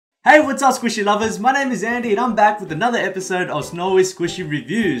Hey, what's up squishy lovers? My name is Andy and I'm back with another episode of Snowy Squishy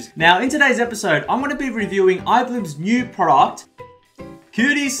Reviews. Now in today's episode, I'm going to be reviewing Ibloom's new product,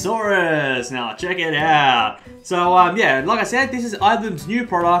 Cutie Saurus. Now check it out. So yeah, like I said, this is Ibloom's new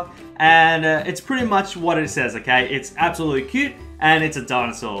product and it's pretty much what it says, okay? It's absolutely cute and it's a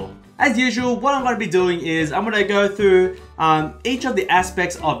dinosaur. As usual, what I'm going to be doing is I'm going to go through each of the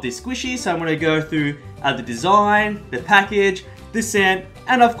aspects of the squishy. So I'm going to go through the design, the package, the scent,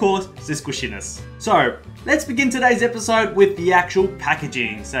 and of course, the squishiness. So, let's begin today's episode with the actual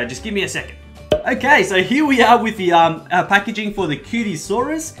packaging. So, just give me a second. Okay, so here we are with the packaging for the Cutie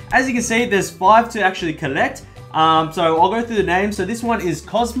Saurus. As you can see, there's 5 to actually collect. So, I'll go through the names. So, this one is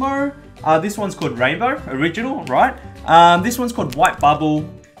Cosmo. This one's called Rainbow, original, right? This one's called White Bubble,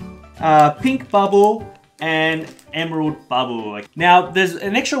 Pink Bubble, and Emerald Bubble. Now, there's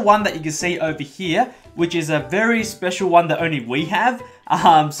an extra one that you can see over here, which is a very special one that only we have.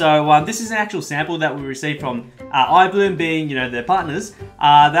 This is an actual sample that we received from Ibloom, being, you know, their partners. They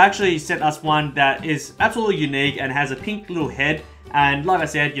actually sent us one that is absolutely unique and has a pink little head. And like I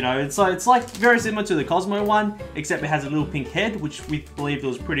said, you know, it's like very similar to the Cosmo one, except it has a little pink head, which we believed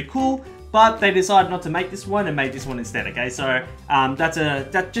was pretty cool. But they decided not to make this one and made this one instead. Okay, so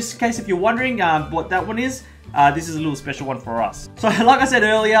that's just in case if you're wondering what that one is. This is a little special one for us. So like I said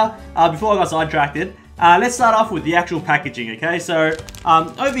earlier, before I got sidetracked, let's start off with the actual packaging, okay? So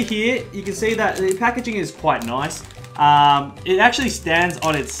over here, you can see that the packaging is quite nice. It actually stands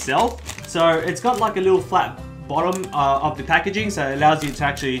on itself. So it's got like a little flat bottom of the packaging, so it allows you to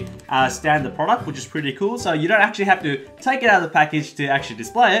actually stand the product, which is pretty cool. So you don't actually have to take it out of the package to actually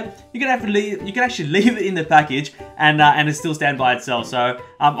display it. You can actually leave it in the package and it still stand by itself. So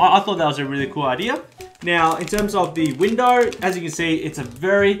I thought that was a really cool idea. Now, in terms of the window, as you can see, it's a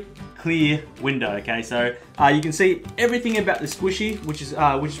very clear window, okay? So you can see everything about the squishy, which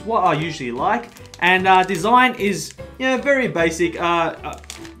is what I usually like. And design is, you know, very basic. I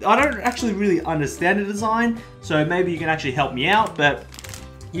don't actually really understand the design, so maybe you can actually help me out. But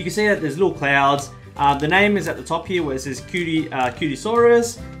you can see that there's little clouds. The name is at the top here where it says Cutie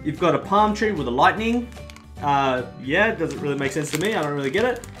Saurus. You've got a palm tree with a lightning. Yeah, it doesn't really make sense to me. I don't really get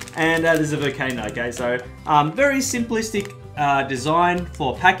it. And there's a volcano, okay? So very simplistic design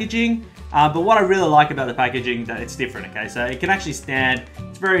for packaging. But what I really like about the packaging, that it's different, okay? So it can actually stand.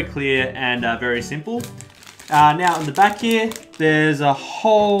 It's very clear and very simple. Now on the back here, there's a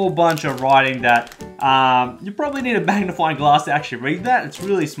whole bunch of writing that you probably need a magnifying glass to actually read that. It's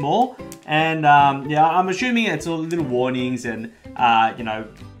really small. And yeah, I'm assuming it's all little warnings and, you know,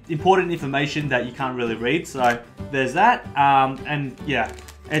 important information that you can't really read. So there's that. And yeah,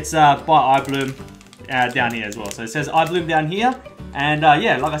 it's by Ibloom down here as well. So it says Ibloom down here. And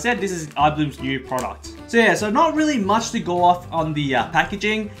yeah, like I said, this is Ibloom's new product. So yeah, so not really much to go off on the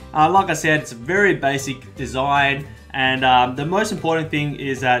packaging. Like I said, it's a very basic design. And the most important thing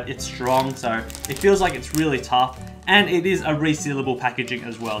is that it's strong. So it feels like it's really tough. And it is a resealable packaging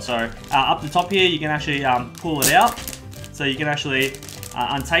as well. So up the top here, you can actually pull it out. So you can actually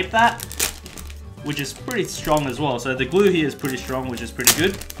untape that, which is pretty strong as well. So the glue here is pretty strong, which is pretty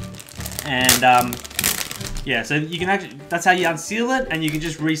good. And yeah, so you can actually, that's how you unseal it, and you can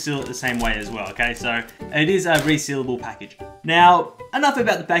just reseal it the same way as well, okay? So it is a resealable package. Now, enough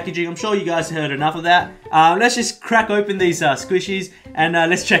about the packaging. I'm sure you guys heard enough of that. Let's just crack open these squishies and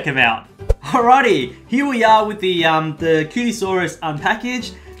let's check them out. Alrighty, here we are with the Cutie Saurus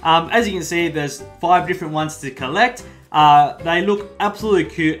unpackaged. As you can see, there's 5 different ones to collect. They look absolutely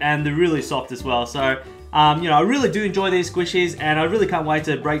cute and they're really soft as well. So, you know, I really do enjoy these squishies and I really can't wait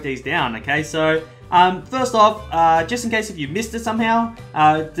to break these down, okay? So, first off, just in case if you missed it somehow,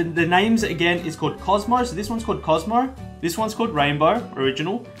 the names again is called Cosmo. So this one's called Cosmo. This one's called Rainbow,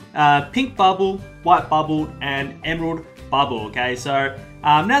 original. Pink Bubble, White Bubble, and Emerald Bubble, okay? So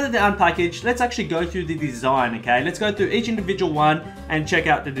now that they're unpackaged, let's actually go through the design, okay? Let's go through each individual one and check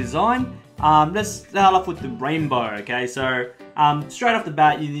out the design. Let's start off with the Rainbow, okay? So straight off the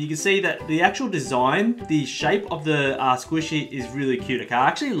bat, you can see that the actual design, the shape of the squishy is really cute, okay? I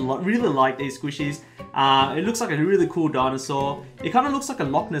actually really like these squishies. It looks like a really cool dinosaur. It kind of looks like a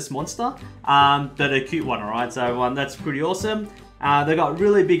Loch Ness monster, but a cute one, alright? So that's pretty awesome. They've got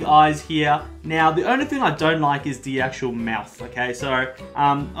really big eyes here. Now, the only thing I don't like is the actual mouth, okay? So,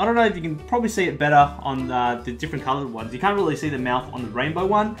 I don't know if you can probably see it better on the different colored ones. You can't really see the mouth on the rainbow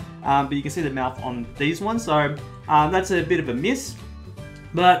one, but you can see the mouth on these ones. So, that's a bit of a miss.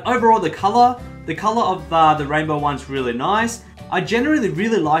 But overall, the color of the rainbow one's really nice. I generally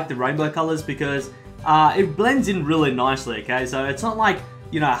really like the rainbow colors because it blends in really nicely, okay? So, it's not like,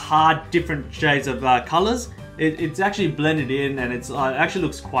 you know, hard different shades of colors. it's actually blended in, and it actually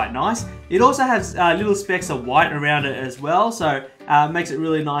looks quite nice. It also has little specks of white around it as well, so makes it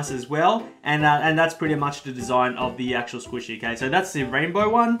really nice as well. And that's pretty much the design of the actual squishy. Okay, so that's the rainbow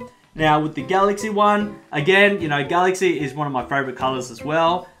one. Now with the Galaxy one, again, you know, Galaxy is one of my favorite colors as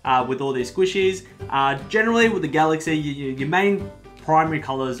well, with all these squishies. Generally with the Galaxy, your main primary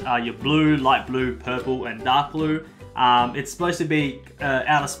colors are your blue, light blue, purple, and dark blue. It's supposed to be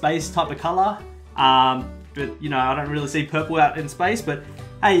outer space type of color, but you know, I don't really see purple out in space, but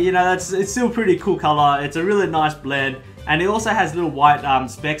hey, you know, it's still a pretty cool color. It's a really nice blend. And it also has little white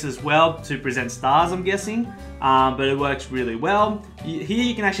specks as well to present stars, I'm guessing. But it works really well. Here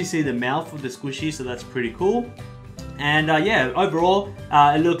you can actually see the mouth of the squishy, so that's pretty cool. And yeah, overall,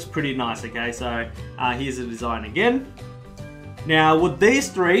 it looks pretty nice, okay? So here's the design again. Now with these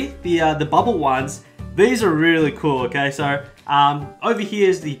three, the bubble ones, these are really cool, okay? So over here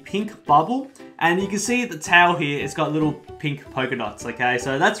is the pink bubble. And you can see the tail here, it's got little pink polka dots, okay?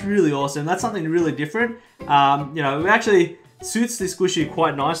 So that's really awesome. That's something really different. You know, it actually suits this squishy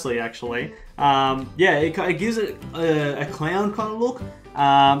quite nicely, actually. Yeah, it gives it a clown kind of look.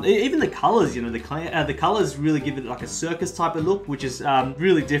 Even the colors, you know, the colors really give it like a circus type of look, which is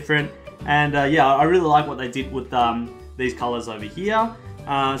really different. And yeah, I really like what they did with these colors over here.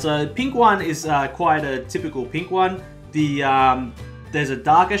 So the pink one is quite a typical pink one. There's a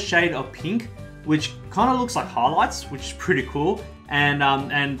darker shade of pink, which kind of looks like highlights, which is pretty cool.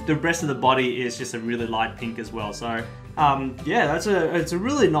 And the rest of the body is just a really light pink as well. So yeah, it's a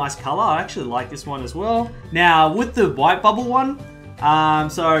really nice color. I actually like this one as well. Now with the white bubble one,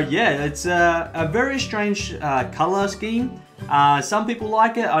 so yeah, it's a very strange color scheme. Some people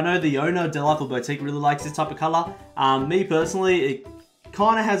like it. I know the owner of Deliteful Boutique really likes this type of color. Me personally, it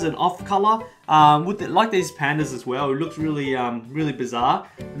kind of has an off color with like these pandas as well. It looks really really bizarre,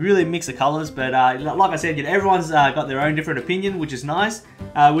 really mix of colors. But like I said, you know, everyone's got their own different opinion, which is nice,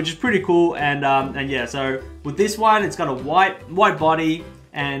 which is pretty cool. And yeah, so with this one, it's got a white body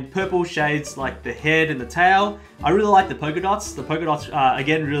and purple shades like the head and the tail. I really like the polka dots. The polka dots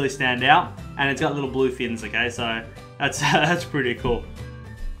again really stand out, and it's got little blue fins. Okay, so that's pretty cool.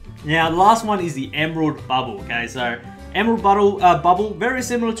 Now the last one is the emerald bubble. Okay, so emerald bubble, very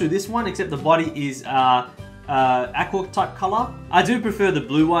similar to this one, except the body is aqua type color. I do prefer the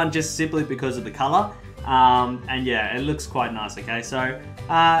blue one just simply because of the color. And yeah, it looks quite nice, okay? So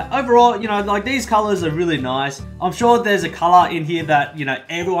overall, you know, like these colors are really nice. I'm sure there's a color in here that, you know,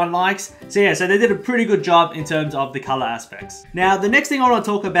 everyone likes. So yeah, so they did a pretty good job in terms of the color aspects. Now, the next thing I want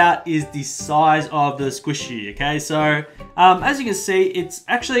to talk about is the size of the squishy, okay? So as you can see, it's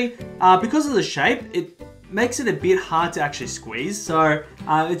actually, because of the shape, it makes it a bit hard to actually squeeze. So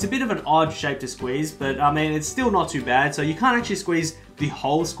it's a bit of an odd shape to squeeze, but I mean, it's still not too bad. So you can't actually squeeze the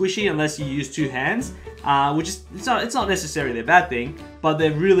whole squishy unless you use two hands, which is, it's not necessarily a bad thing, but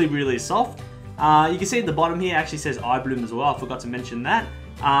they're really, really soft. You can see at the bottom here actually says Ibloom as well. I forgot to mention that.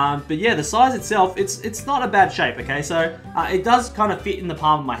 But yeah, the size itself, it's not a bad shape, okay? So it does kind of fit in the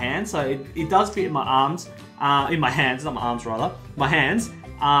palm of my hand. So it does fit in my arms, in my hands, not my arms rather, my hands.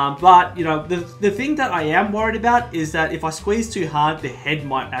 But you know, the thing that I am worried about is that if I squeeze too hard, the head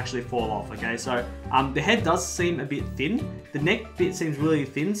might actually fall off, okay? So the head does seem a bit thin. The neck bit seems really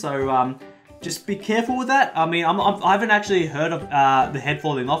thin, so just be careful with that. I mean, I haven't actually heard of the head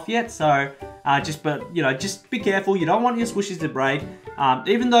falling off yet, so but you know, just be careful. You don't want your squishies to break.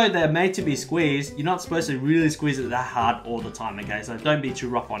 Even though they're made to be squeezed, you're not supposed to really squeeze it that hard all the time, okay? So don't be too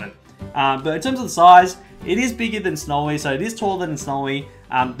rough on it. But in terms of the size, it is bigger than Snowy, so it is taller than Snowy.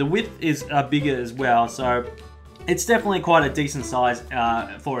 The width is bigger as well, so it's definitely quite a decent size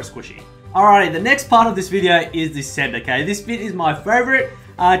for a squishy. Alrighty, the next part of this video is the scent, okay? This bit is my favorite,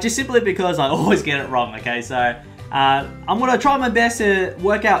 just simply because I always get it wrong, okay? So I'm gonna try my best to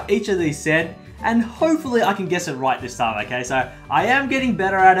work out each of these scent, and hopefully I can guess it right this time, okay? So I am getting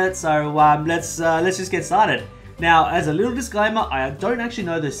better at it, so let's just get started. Now, as a little disclaimer, I don't actually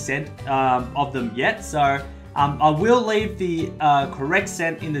know the scent of them yet, so I will leave the correct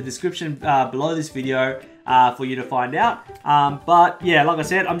scent in the description below this video for you to find out. But yeah, like I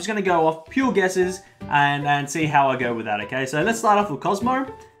said, I'm just going to go off pure guesses and see how I go with that, okay? So let's start off with Cosmo.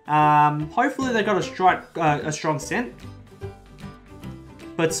 Hopefully they've got a strong scent.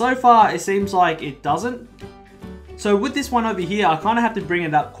 But so far, it seems like it doesn't. So with this one over here, I kind of have to bring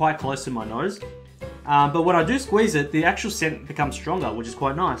it up quite close to my nose. But when I do squeeze it, the actual scent becomes stronger, which is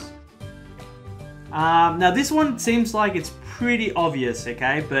quite nice. Now this one seems like it's pretty obvious,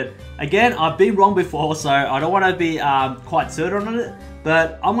 okay? But again, I've been wrong before, so I don't want to be quite certain on it.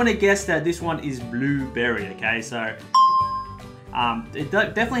 But I'm going to guess that this one is blueberry, okay? So it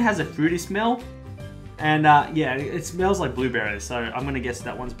definitely has a fruity smell. And yeah, it smells like blueberry, so I'm gonna guess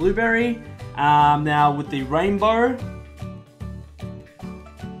that one's blueberry. Now with the rainbow.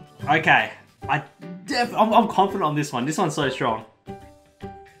 Okay, I'm confident on this one. This one's so strong.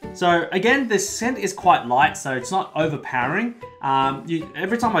 So again, the scent is quite light, so it's not overpowering.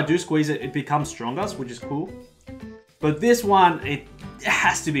 Every time I do squeeze it, it becomes stronger, which is cool. But this one, it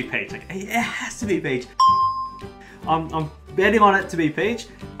has to be peach. Okay? It has to be peach. I'm betting on it to be peach.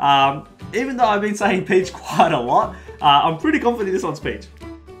 Even though I've been saying peach quite a lot, I'm pretty confident this one's peach.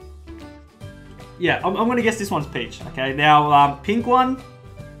 Yeah, I'm gonna guess this one's peach. Okay, now pink one,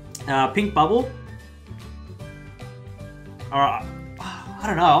 pink bubble. All right. I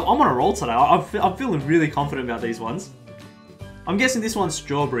don't know, I'm on a roll today. I'm feeling really confident about these ones. I'm guessing this one's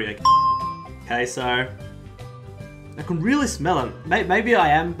strawberry. Okay, so I can really smell it. Maybe I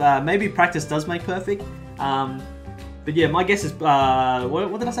am, maybe practice does make perfect. But yeah, my guess is,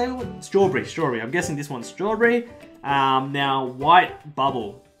 what did I say? Strawberry. I'm guessing this one's strawberry. Now, white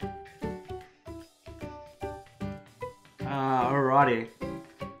bubble. Alrighty.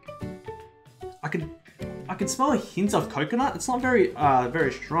 I can smell a hint of coconut. It's not very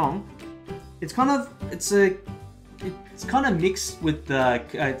very strong. It's kind of mixed with the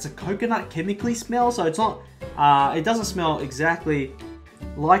it's a coconut chemically smell, so it's not it doesn't smell exactly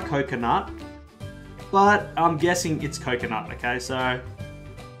like coconut, but I'm guessing it's coconut. Okay, so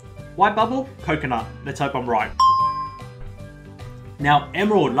white bubble, coconut. Let's hope I'm right. Now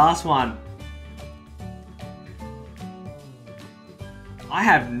emerald, last one. I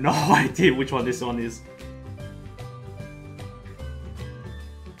have no idea which one this one is.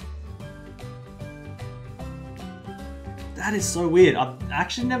 That is so weird. I've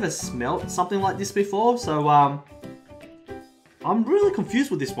actually never smelt something like this before, so I'm really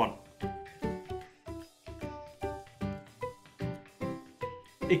confused with this one.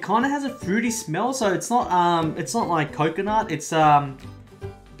 It kind of has a fruity smell, so it's not like coconut. It's not.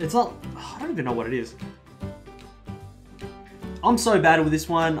 I don't even know what it is. I'm so bad with this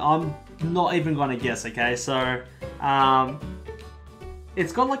one. I'm not even gonna guess. Okay, so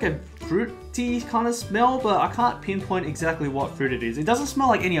it's got like a fruity kind of smell, but I can't pinpoint exactly what fruit it is. It doesn't smell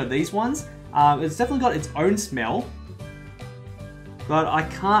like any of these ones. It's definitely got its own smell, but I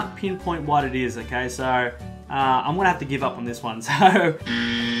can't pinpoint what it is. Okay, so I'm gonna have to give up on this one. So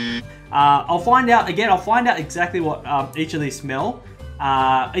I'll find out again. I'll find out exactly what each of these smell.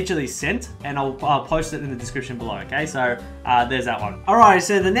 Each of these scent, and I'll post it in the description below. Okay, so there's that one. Alright,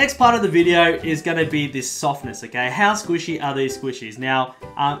 so the next part of the video is going to be this softness. Okay, how squishy are these squishies? Now,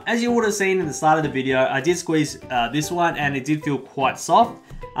 as you would have seen in the start of the video, I did squeeze this one, and it did feel quite soft.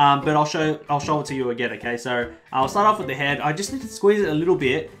 But I'll show it to you again. Okay, so I'll start off with the head. I just need to squeeze it a little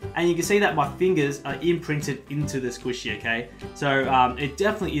bit, and you can see that my fingers are imprinted into the squishy. Okay, so it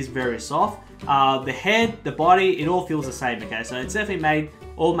definitely is very soft. The head, the body, it all feels the same. Okay, so it's definitely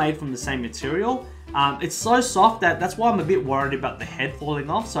all made from the same material. It's so soft that's why I'm a bit worried about the head falling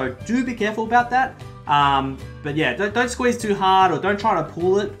off. So do be careful about that. But yeah, don't squeeze too hard, or don't try to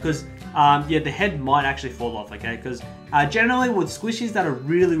pull it, because yeah, the head might actually fall off. Okay, because generally with squishies that are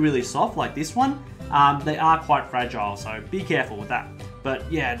really soft like this one, they are quite fragile. So be careful with that.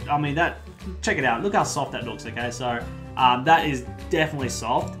 But yeah, I mean check it out. Look how soft that looks. Okay, so that is definitely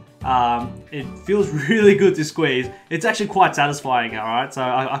soft. It feels really good to squeeze. It's actually quite satisfying, alright? So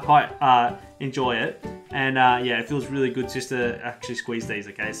I quite enjoy it. And yeah, it feels really good just to actually squeeze these,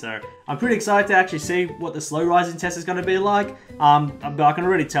 okay? So I'm pretty excited to actually see what the slow rising test is going to be like. But I can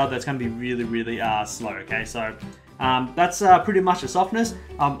already tell that it's going to be really slow, okay? So that's pretty much the softness.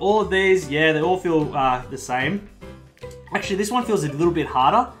 All of these, yeah, they all feel the same. Actually, this one feels a little bit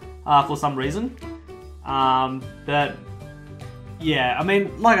harder for some reason. But yeah, I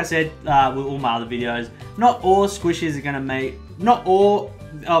mean, like I said with all my other videos, not all squishies are gonna not all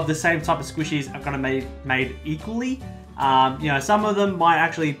of the same type of squishies are gonna be made equally. You know, some of them might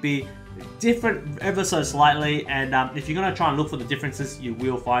actually be different ever so slightly, and if you're gonna try and look for the differences, you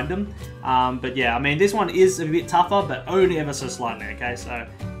will find them. But yeah, I mean, this one is a bit tougher, but only ever so slightly. Okay, so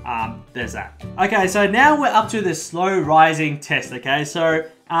there's that. Okay, so now we're up to the slow rising test. Okay, so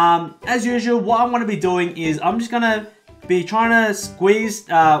as usual, what I'm gonna be doing is I'm just gonna be trying to squeeze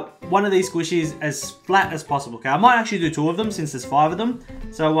one of these squishies as flat as possible. Okay, I might actually do 2 of them since there's 5 of them.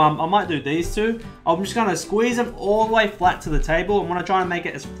 So I might do these 2. I'm just gonna squeeze them all the way flat to the table. I'm gonna try and make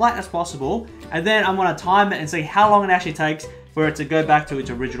it as flat as possible, and then I'm gonna time it and see how long it actually takes for it to go back to its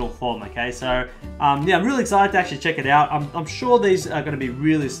original form. Okay, so yeah, I'm really excited to actually check it out. I'm sure these are gonna be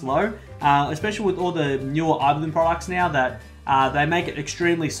really slow, especially with all the newer Ibloom products now that they make it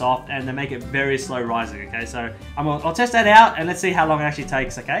extremely soft and they make it very slow rising. Okay, so I'll test that out and let's see how long it actually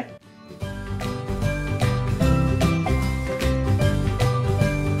takes. Okay.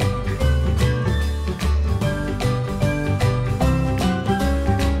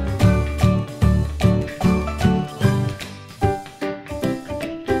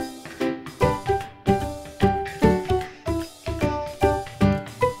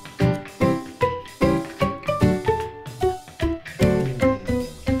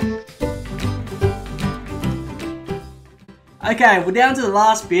 Okay, we're down to the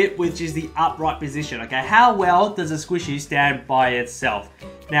last bit, which is the upright position. Okay, how well does a squishy stand by itself?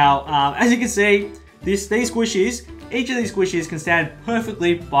 Now, as you can see, these squishies, each of these squishies can stand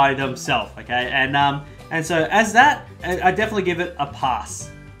perfectly by themselves. Okay, and so as that, I definitely give it a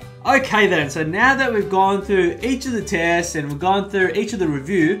pass. Okay then, so now that we've gone through each of the tests and we've gone through each of the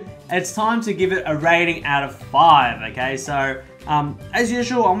review, it's time to give it a rating out of 5. Okay, so as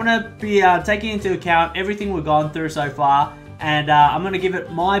usual, I'm gonna be taking into account everything we've gone through so far, and I'm gonna give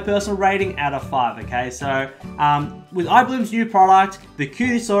it my personal rating out of 5. Okay, so with Ibloom's new product, the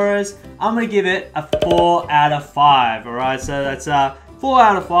Cutie Saurus, I'm gonna give it a 4 out of 5. All right, so that's 4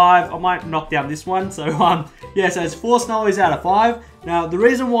 out of 5. I might knock down this one. So yeah, so it's 4 Snowies out of 5. Now the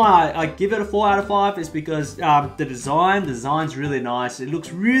reason why I give it a 4 out of 5 is because the design's really nice. It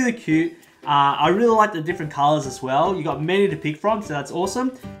looks really cute. I really like the different colors as well. You got many to pick from, so that's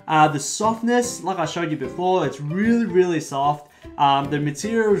awesome. The softness, like I showed you before, it's really soft. The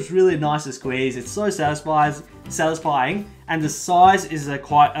material is really nice to squeeze. It's so satisfying, and the size is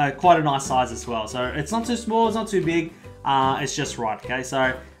quite a nice size as well. So it's not too small, it's not too big. It's just right. Okay,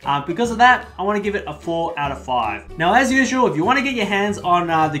 so because of that, I want to give it a 4 out of 5. Now, as usual, if you want to get your hands on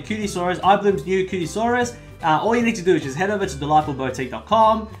the Cutie Saurus, Ibloom's new Cutie Saurus, all you need to do is just head over to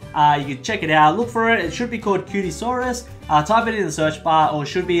delitefulboutique.com. You can check it out, look for it. It should be called Cutie Saurus. Type it in the search bar, or it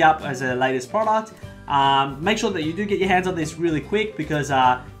should be up as the latest product. Make sure that you do get your hands on this really quick, because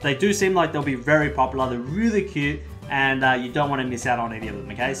they do seem like they'll be very popular. They're really cute, and you don't want to miss out on any of them.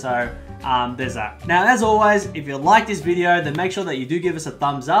 Okay, so there's that. Now, as always, if you like this video, then make sure that you do give us a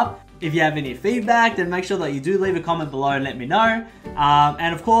thumbs up. If you have any feedback, then make sure that you do leave a comment below and let me know.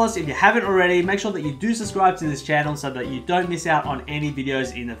 And of course, if you haven't already, make sure that you do subscribe to this channel so that you don't miss out on any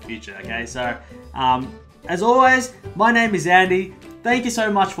videos in the future. Okay, so as always, my name is Andy. Thank you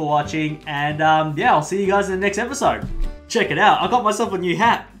so much for watching, and yeah, I'll see you guys in the next episode. Check it out, I got myself a new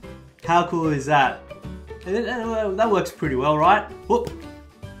hat. How cool is that? That works pretty well, right? Whoop.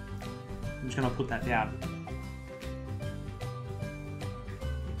 I'm just gonna put that down.